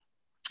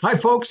Hi,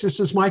 folks.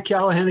 This is Mike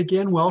Callahan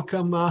again.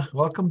 Welcome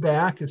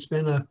back. It's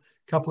been a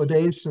couple of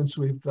days since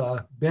we've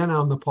been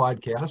on the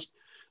podcast.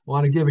 I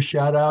want to give a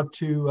shout out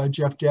to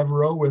Jeff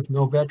Devereaux with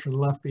No Veteran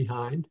Left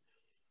Behind.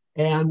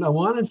 And I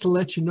wanted to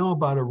let you know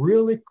about a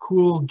really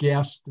cool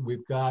guest that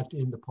we've got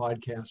in the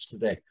podcast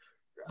today.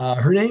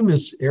 Her name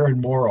is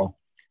Erin Morrow.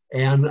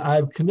 And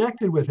I've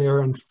connected with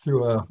Erin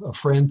through a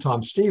friend,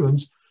 Tom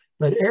Stevens.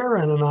 But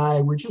Erin and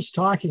I were just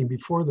talking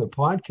before the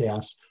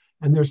podcast.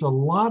 And there's a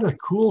lot of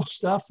cool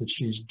stuff that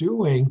she's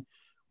doing,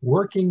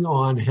 working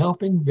on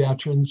helping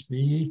veterans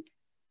be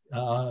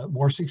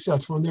more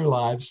successful in their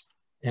lives.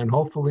 And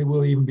hopefully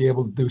we'll even be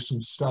able to do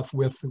some stuff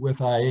with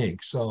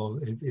iInc. So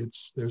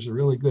there's a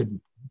really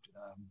good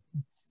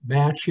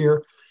match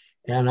here.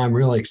 And I'm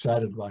really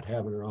excited about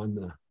having her on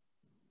the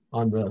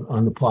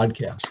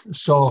podcast.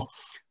 So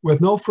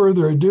with no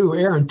further ado,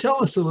 Erin,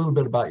 tell us a little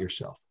bit about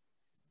yourself.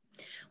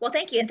 Well,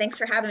 thank you. And thanks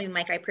for having me,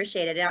 Mike. I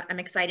appreciate it. I'm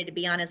excited to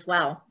be on as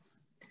well.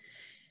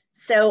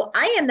 So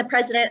I am the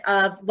president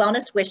of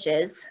Wellness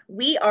Wishes.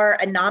 We are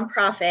a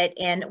nonprofit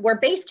and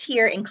we're based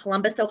here in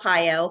Columbus,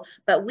 Ohio,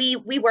 but we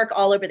work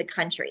all over the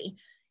country.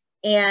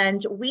 And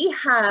we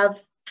have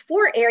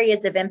 4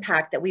 areas of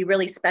impact that we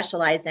really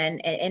specialize in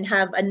and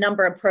have a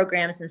number of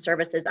programs and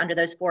services under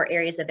those 4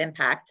 areas of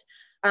impact.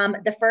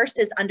 The first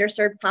is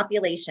underserved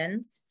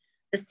populations.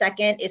 The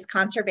second is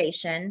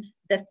conservation.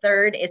 The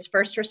third is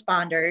first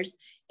responders.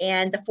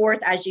 And the fourth,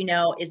 as you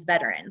know, is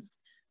veterans.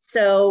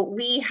 So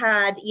we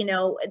had,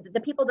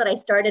 the people that I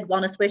started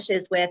Wellness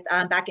Wishes with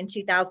back in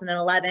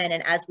 2011,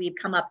 and as we've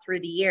come up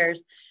through the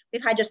years,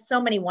 we've had just so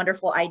many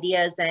wonderful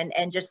ideas and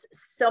just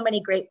so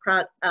many great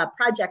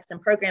projects and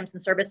programs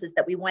and services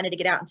that we wanted to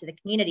get out into the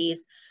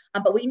communities.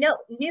 But we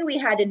knew we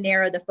had to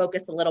narrow the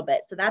focus a little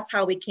bit. So that's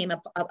how we came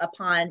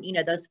upon,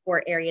 those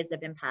 4 areas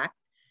of impact.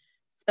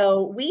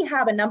 So we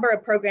have a number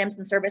of programs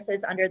and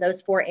services under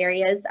those 4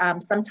 areas.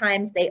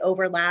 Sometimes they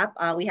overlap.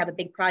 We have a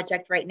big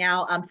project right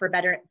now for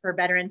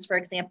veterans, for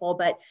example,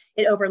 but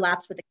it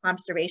overlaps with the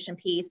conservation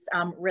piece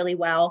really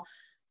well.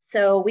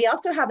 So we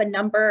also have a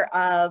number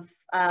of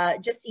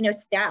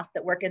staff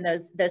that work in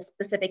those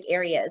specific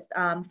areas.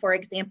 For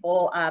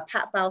example,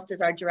 Pat Faust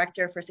is our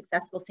director for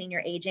successful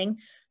senior aging.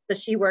 So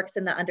she works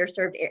in the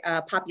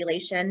underserved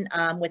population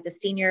with the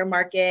senior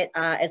market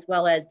as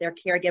well as their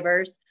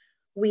caregivers.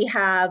 We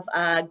have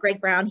Greg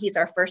Brown. He's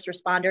our first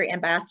responder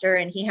ambassador,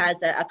 and he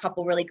has a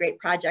couple really great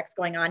projects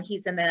going on.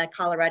 He's in the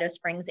Colorado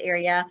Springs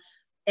area.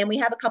 And we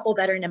have a couple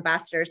veteran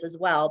ambassadors as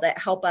well that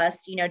help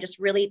us, just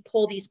really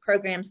pull these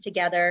programs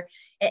together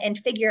and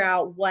figure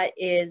out what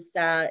is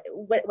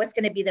what's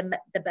going to be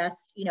the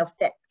best,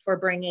 fit for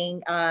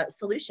bringing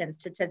solutions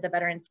to the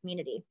veteran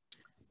community.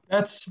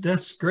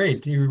 That's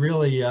great. You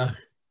really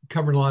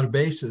covered a lot of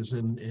bases,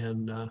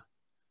 and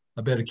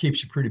I bet it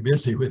keeps you pretty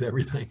busy with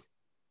everything.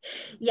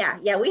 Yeah,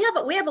 we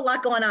have a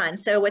lot going on.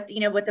 So with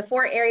the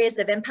 4 areas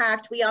of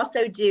impact, we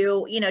also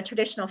do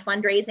traditional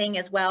fundraising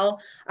as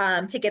well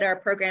to get our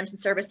programs and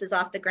services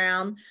off the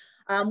ground.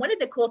 One of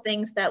the cool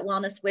things that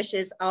Wellness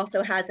Wishes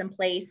also has in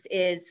place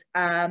is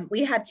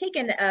we have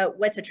taken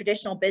what's a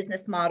traditional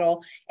business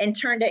model and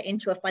turned it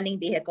into a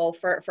funding vehicle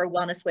for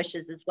Wellness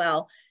Wishes as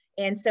well.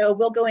 And so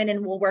we'll go in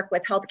and we'll work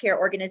with healthcare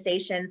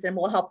organizations and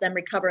we'll help them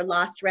recover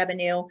lost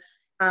revenue.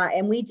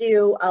 And we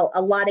do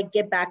a lot of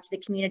give back to the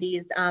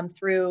communities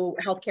through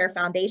healthcare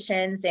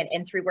foundations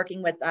and through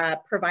working with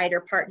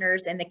provider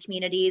partners in the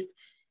communities.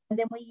 And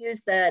then we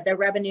use the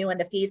revenue and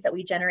the fees that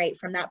we generate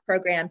from that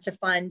program to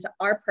fund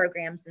our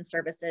programs and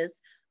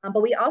services.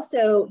 But we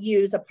also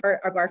use a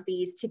part of our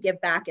fees to give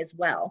back as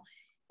well.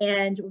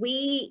 And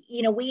we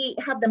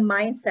have the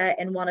mindset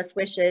in Wellness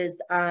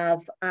Wishes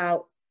of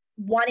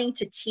wanting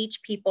to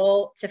teach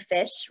people to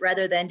fish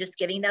rather than just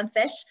giving them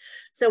fish.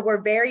 So we're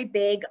very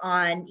big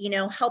on,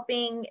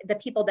 helping the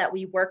people that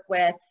we work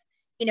with,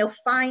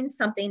 find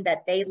something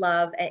that they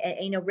love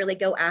and really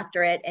go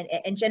after it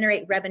and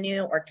generate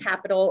revenue or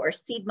capital or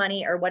seed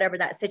money or whatever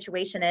that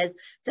situation is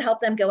to help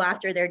them go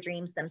after their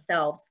dreams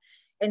themselves.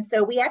 And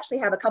so we actually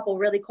have a couple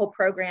really cool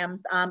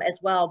programs as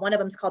well. One of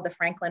them is called the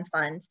Franklin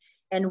Fund.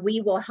 And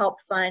we will help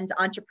fund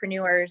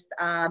entrepreneurs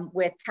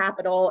with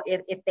capital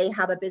if they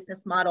have a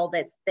business model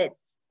that's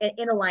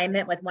in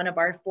alignment with one of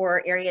our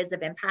 4 areas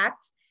of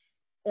impact.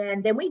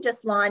 And then we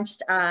just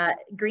launched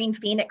Green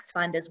Phoenix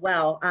Fund as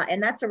well.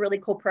 And that's a really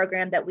cool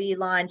program that we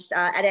launched.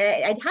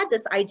 I'd had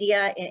this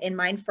idea in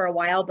mind for a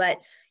while, but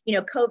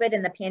COVID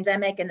and the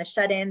pandemic and the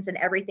shut-ins and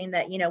everything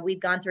that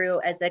we've gone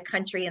through as a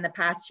country in the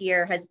past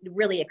year has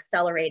really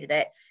accelerated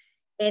it.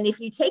 And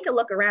if you take a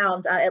look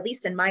around, at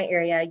least in my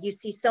area, you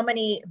see so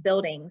many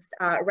buildings,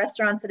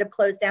 restaurants that have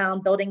closed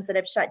down, buildings that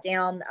have shut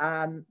down,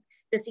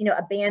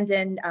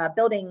 abandoned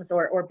buildings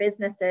or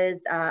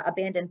businesses,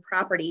 abandoned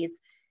properties.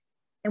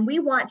 And we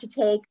want to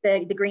take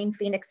the Green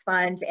Phoenix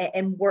Fund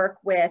and work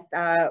with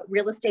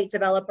real estate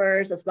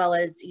developers as well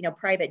as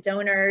private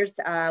donors,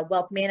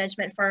 wealth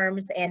management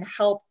firms, and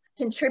help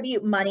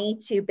contribute money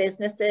to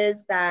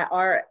businesses that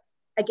are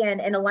again,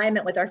 in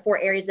alignment with our 4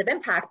 areas of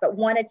impact, but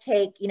want to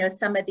take,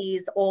 some of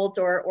these old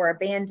or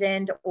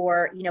abandoned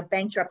or,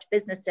 bankrupt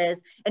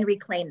businesses and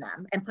reclaim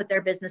them and put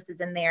their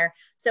businesses in there.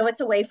 So it's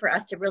a way for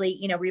us to really,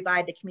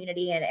 revive the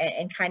community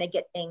and kind of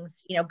get things,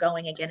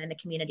 going again in the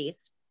communities.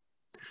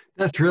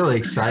 That's really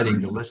exciting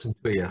to listen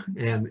to you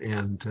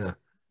and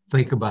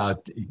think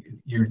about.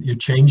 You're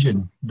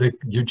changing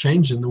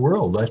the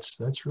world.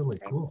 That's really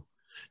cool.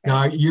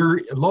 Now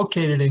you're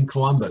located in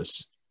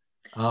Columbus.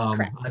 I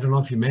don't know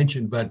if you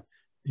mentioned, but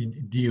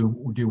do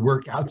you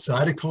work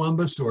outside of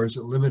Columbus, or is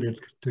it limited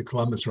to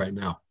Columbus right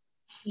now?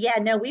 Yeah,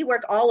 no, we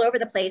work all over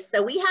the place.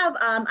 So we have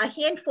a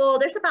handful,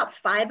 there's about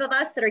 5 of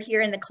us that are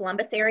here in the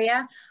Columbus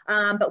area,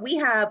 but we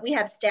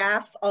have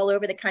staff all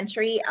over the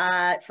country,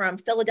 from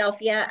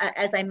Philadelphia,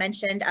 as I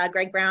mentioned,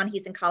 Greg Brown,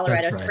 he's in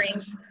Colorado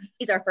Springs.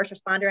 He's our first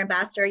responder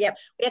ambassador. Yep,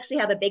 we actually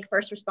have a big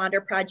first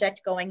responder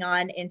project going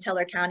on in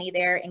Teller County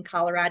there in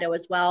Colorado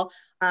as well.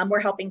 We're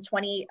helping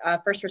 20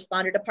 first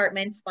responder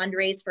departments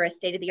fundraise for a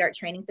state-of-the-art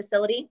training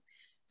facility.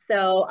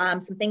 So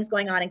some things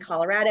going on in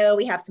Colorado.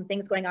 We have some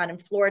things going on in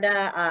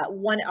Florida.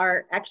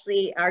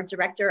 Our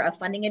director of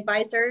funding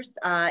advisors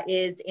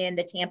is in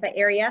the Tampa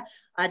area,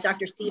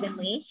 Dr. Stephen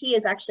Lee. He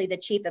is actually the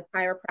chief of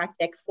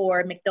chiropractic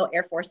for MacDill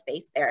Air Force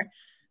Base there.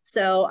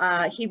 So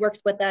he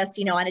works with us,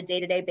 on a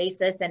day-to-day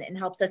basis and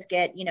helps us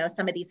get,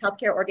 some of these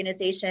healthcare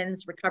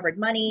organizations recovered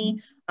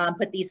money,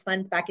 put these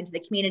funds back into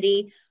the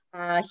community.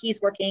 He's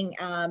working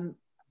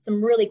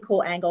some really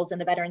cool angles in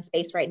the veteran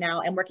space right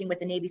now, and working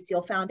with the Navy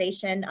SEAL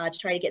Foundation to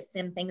try to get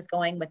some things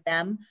going with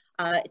them,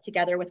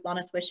 together with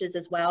Wellness Wishes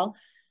as well.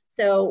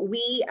 So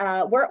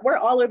we're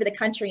all over the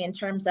country in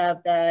terms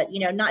of the,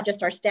 not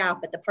just our staff,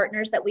 but the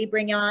partners that we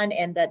bring on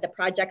and the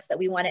projects that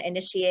we want to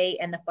initiate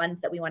and the funds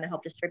that we want to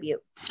help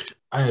distribute.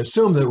 I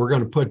assume that we're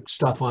going to put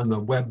stuff on the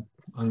web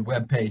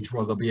page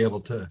where they'll be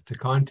able to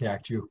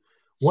contact you.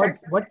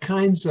 What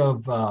kinds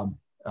of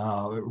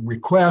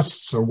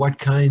requests or what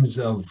kinds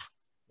of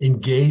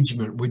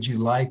engagement would you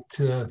like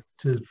to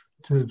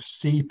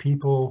see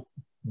people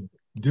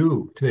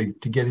do to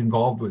get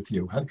involved with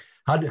you?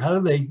 How do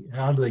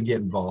they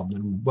get involved,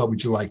 and what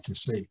would you like to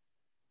see?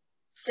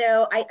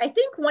 So I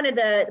think one of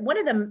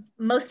the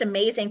most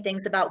amazing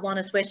things about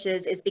Wellness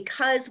Wishes is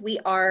because we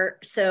are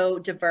so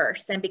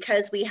diverse and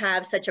because we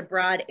have such a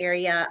broad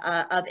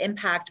area of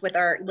impact with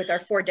our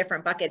 4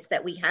 different buckets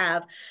that we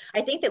have.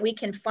 I think that we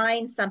can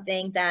find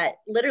something that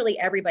literally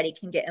everybody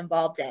can get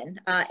involved in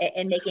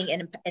making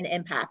an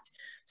impact.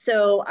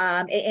 So,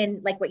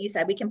 and like what you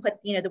said, we can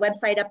put, the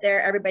website up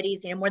there.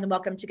 Everybody's, more than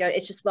welcome to go.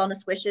 It's just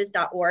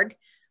wellnesswishes.org.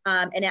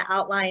 And it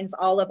outlines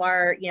all of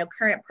our,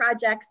 current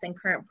projects and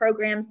current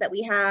programs that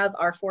we have,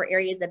 our 4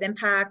 areas of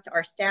impact,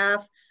 our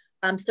staff.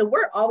 So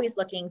we're always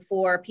looking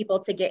for people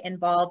to get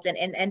involved,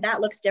 and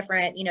that looks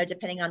different,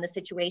 depending on the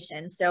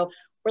situation. So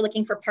we're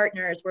looking for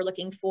partners. We're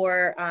looking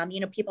for,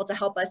 people to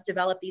help us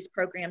develop these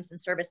programs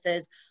and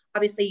services.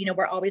 Obviously,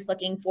 we're always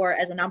looking for,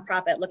 as a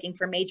nonprofit, looking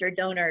for major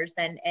donors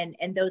and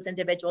those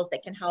individuals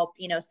that can help,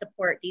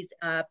 support these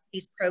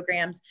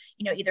programs,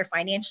 either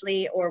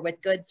financially or with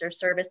goods or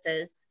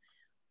services.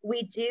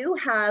 We do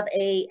have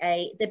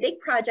the big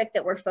project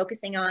that we're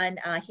focusing on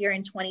here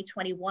in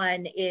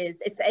 2021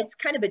 is it's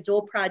kind of a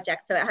dual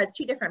project. So it has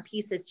 2 different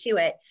pieces to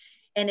it,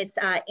 and it's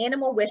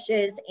Animal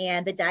Wishes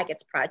and the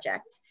Daggett's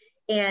Project.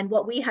 And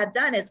what we have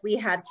done is we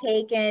have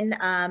taken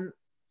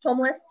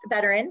homeless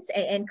veterans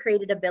and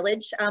created a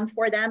village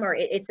for them, or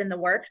it's in the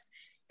works.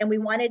 And we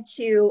wanted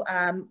to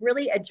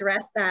really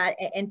address that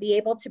and be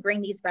able to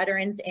bring these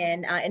veterans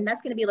in. And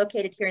that's going to be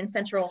located here in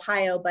Central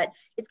Ohio, but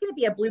it's going to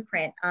be a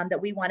blueprint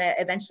that we want to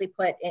eventually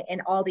put in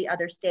all the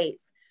other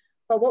states.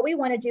 But what we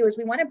want to do is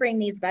we want to bring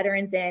these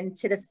veterans in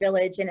to this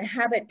village and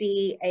have it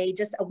be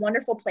just a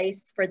wonderful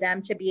place for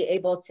them to be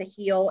able to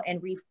heal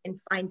and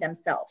find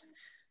themselves.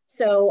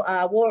 So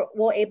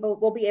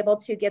we'll be able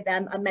to give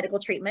them a medical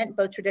treatment,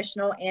 both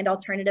traditional and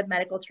alternative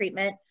medical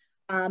treatment.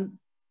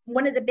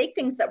 One of the big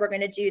things that we're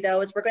going to do, though,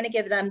 is we're going to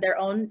give them their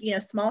own,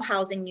 small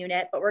housing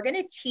unit, but we're going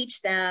to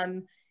teach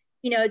them,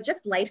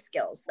 just life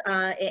skills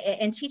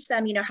and teach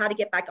them, how to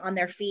get back on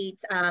their feet,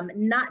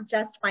 not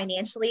just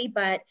financially,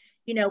 but,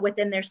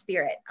 within their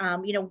spirit.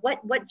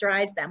 What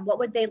drives them? What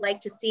would they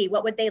like to see?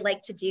 What would they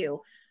like to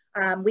do?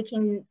 We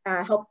can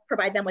help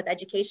provide them with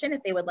education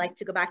if they would like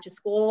to go back to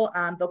school,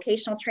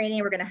 vocational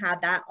training. We're going to have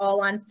that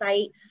all on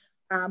site.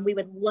 We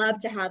would love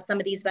to have some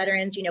of these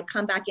veterans,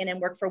 come back in and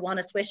work for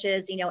Wellness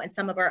Wishes, in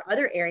some of our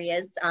other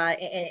areas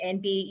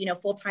and be,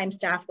 full-time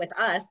staff with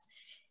us.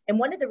 And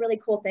one of the really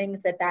cool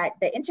things that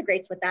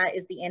integrates with that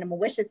is the Animal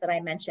Wishes that I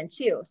mentioned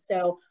too.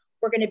 So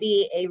we're going to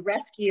be a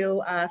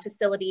rescue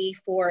facility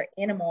for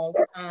animals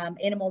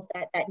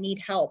that need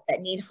help,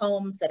 that need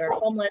homes, that are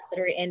homeless, that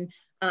are in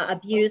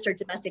abused or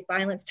domestic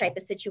violence type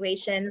of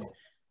situations.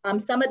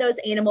 Some of those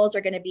animals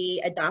are going to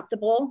be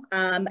adoptable.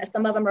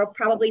 Some of them will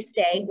probably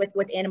stay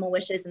with Animal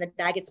Wishes and the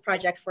Daggett's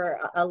Project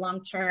for a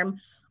long term.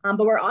 But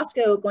we're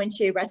also going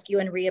to rescue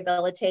and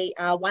rehabilitate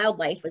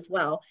wildlife as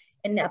well.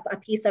 And a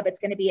piece of it's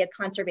going to be a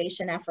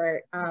conservation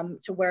effort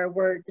to where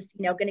we're just,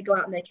 going to go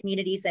out in the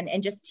communities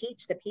and just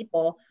teach the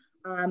people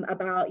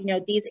about,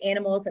 these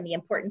animals and the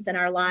importance in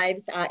our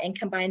lives, and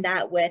combine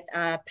that with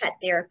pet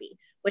therapy,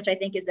 which I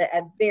think is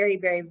a very,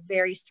 very,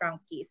 very strong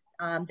piece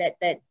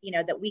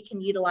that we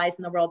can utilize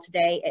in the world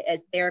today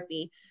as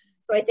therapy.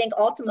 So I think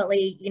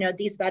ultimately,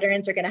 these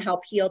veterans are going to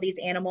help heal these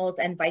animals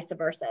and vice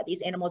versa.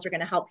 These animals are going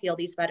to help heal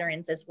these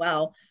veterans as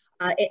well.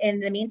 In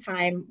the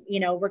meantime,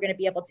 we're going to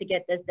be able to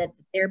get the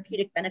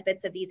therapeutic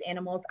benefits of these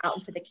animals out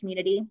into the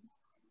community.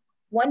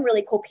 One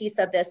really cool piece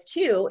of this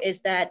too is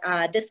that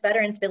this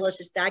Veterans Village,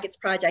 this Daggett's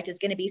project, is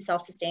going to be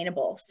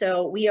self-sustainable.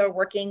 So we are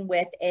working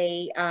with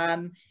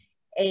an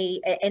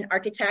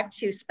architect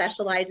who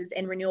specializes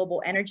in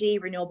renewable energy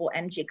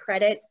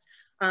credits.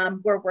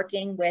 We're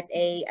working with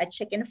a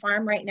chicken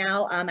farm right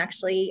now,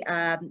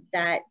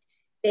 that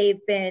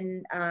they've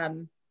been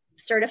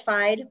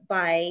certified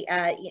by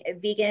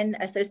vegan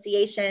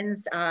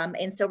associations.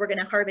 And so we're going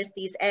to harvest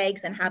these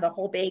eggs and have a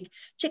whole big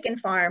chicken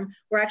farm.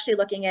 We're actually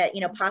looking at,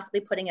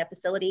 possibly putting a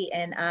facility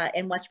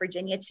in West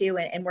Virginia too,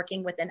 and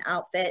working with an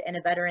outfit and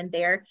a veteran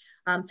there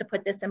to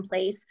put this in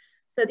place.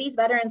 So these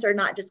veterans are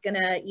not just going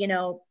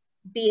to,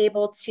 be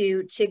able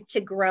to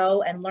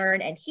grow and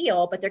learn and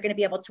heal, but they're going to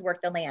be able to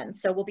work the land.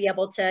 So we'll be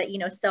able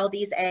to, sell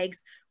these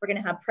eggs. We're going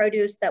to have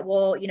produce that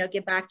we'll,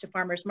 give back to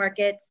farmers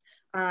markets.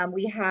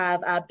 We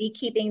have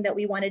beekeeping that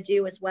we want to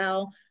do as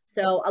well.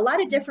 So a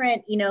lot of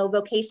different,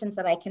 vocations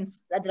that I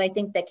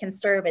think that can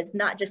serve as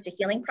not just a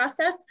healing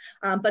process,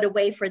 but a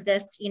way for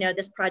this,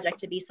 this project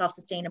to be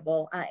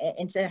self-sustainable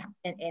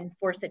and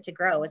force it to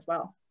grow as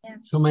well. Yeah.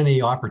 So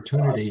many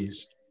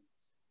opportunities,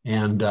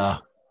 and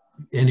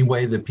any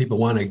way that people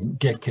want to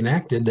get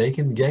connected, they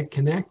can get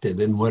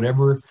connected, and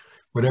whatever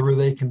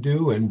they can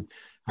do. And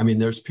I mean,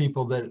 there's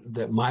people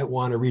that might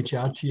want to reach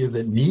out to you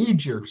that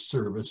need your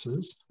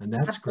services, and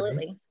that's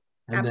Absolutely.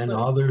 great. And then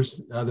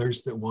others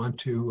that want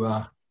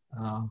to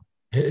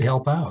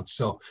help out.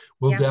 So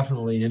we'll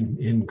definitely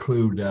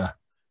include that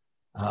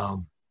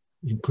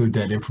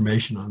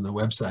information on the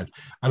website.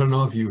 I don't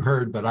know if you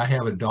heard, but I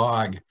have a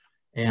dog,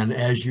 and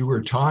as you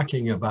were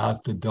talking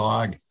about the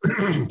dog,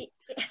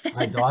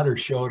 my daughter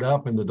showed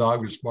up and the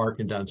dog was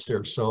barking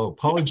downstairs. So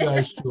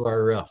apologize to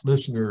our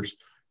listeners.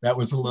 That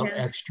was a little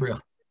extra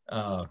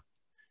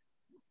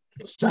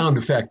sound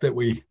effect that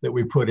we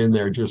put in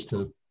there and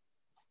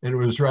it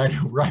was right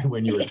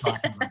when you were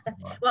talking about the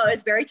dog. Well, it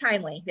was very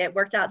timely. It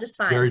worked out just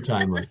fine. Very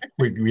timely.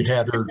 We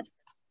had her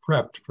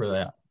prepped for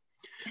that.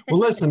 Well,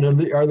 listen,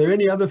 are there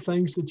any other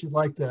things that you'd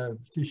like to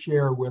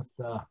share with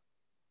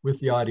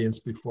the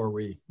audience before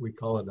we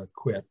call it a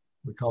quit?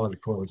 We call it a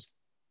close.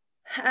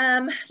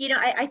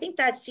 I think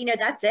that's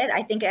it.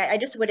 I think I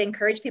just would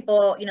encourage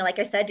people, like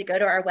I said, to go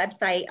to our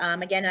website.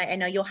 Again, I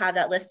know you'll have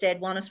that listed,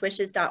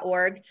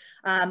 wellnesswishes.org.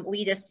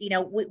 We just,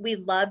 we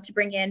love to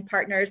bring in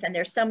partners, and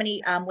there's so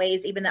many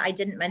ways, even that I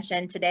didn't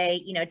mention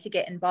today, to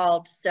get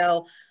involved.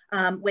 So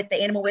with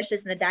the Animal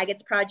Wishes and the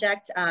Daggett's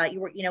project,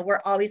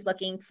 we're always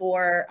looking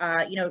for,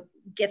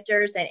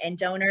 gifters and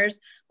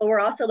donors, but we're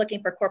also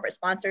looking for corporate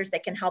sponsors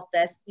that can help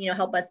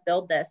help us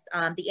build this.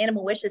 The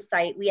Animal Wishes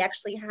site, we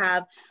actually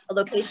have a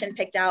location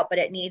picked out, but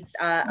it needs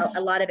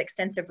a lot of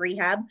extensive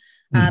rehab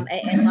and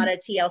a lot of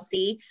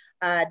TLC.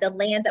 The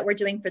land that we're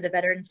doing for the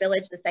Veterans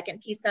Village, the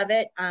second piece of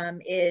it,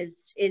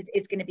 is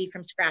going to be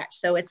from scratch.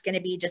 So it's going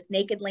to be just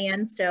naked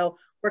land. So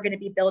we're going to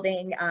be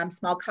building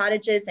small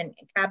cottages and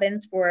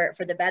cabins for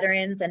the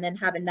veterans, and then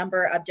have a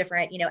number of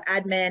different,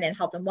 admin and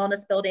health and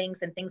wellness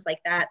buildings and things like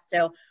that.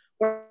 So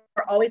we're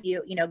always,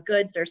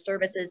 goods or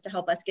services to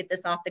help us get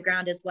this off the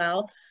ground as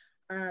well.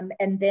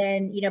 And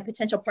then,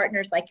 potential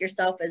partners like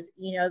yourself, as,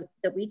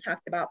 that we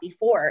talked about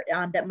before,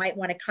 that might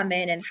want to come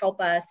in and help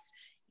us,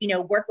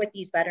 work with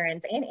these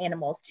veterans and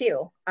animals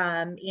too.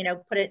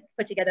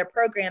 Put together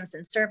programs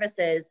and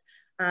services.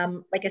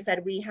 Like I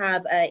said, we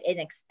have an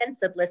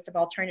extensive list of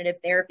alternative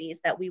therapies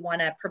that we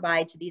want to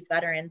provide to these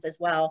veterans as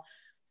well.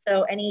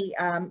 So any,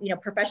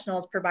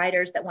 professionals,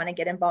 providers that want to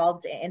get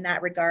involved in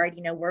that regard,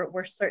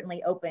 we're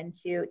certainly open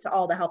to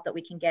all the help that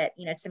we can get,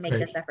 to make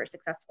this effort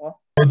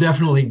successful. We'll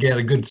definitely get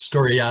a good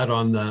story out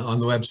on the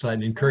website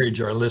and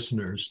encourage our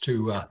listeners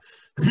to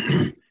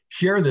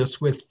share this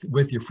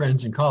with your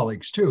friends and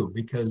colleagues too,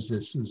 because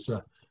this is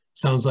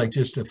sounds like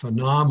just a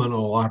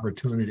phenomenal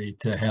opportunity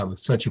to have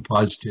such a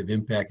positive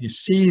impact. You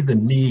see the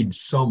need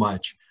so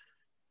much,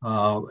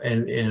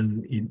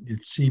 and you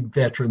see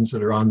veterans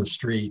that are on the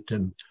street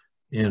and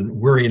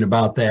worrying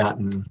about that.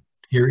 And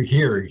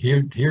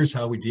here's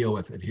how we deal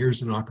with it.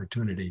 Here's an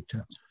opportunity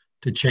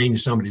to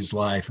change somebody's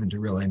life and to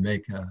really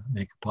make a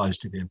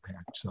positive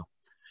impact. So,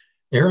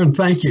 Erin,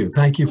 thank you.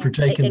 Thank you for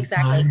taking the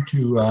time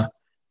to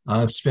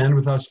spend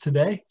with us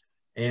today.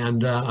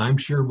 And I'm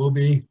sure we'll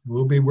be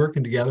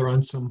working together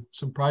on some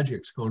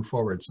projects going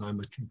forward. So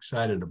I'm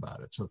excited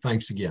about it. So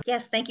thanks again.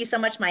 Yes, thank you so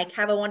much, Mike.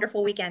 Have a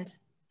wonderful weekend.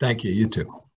 Thank you. You too.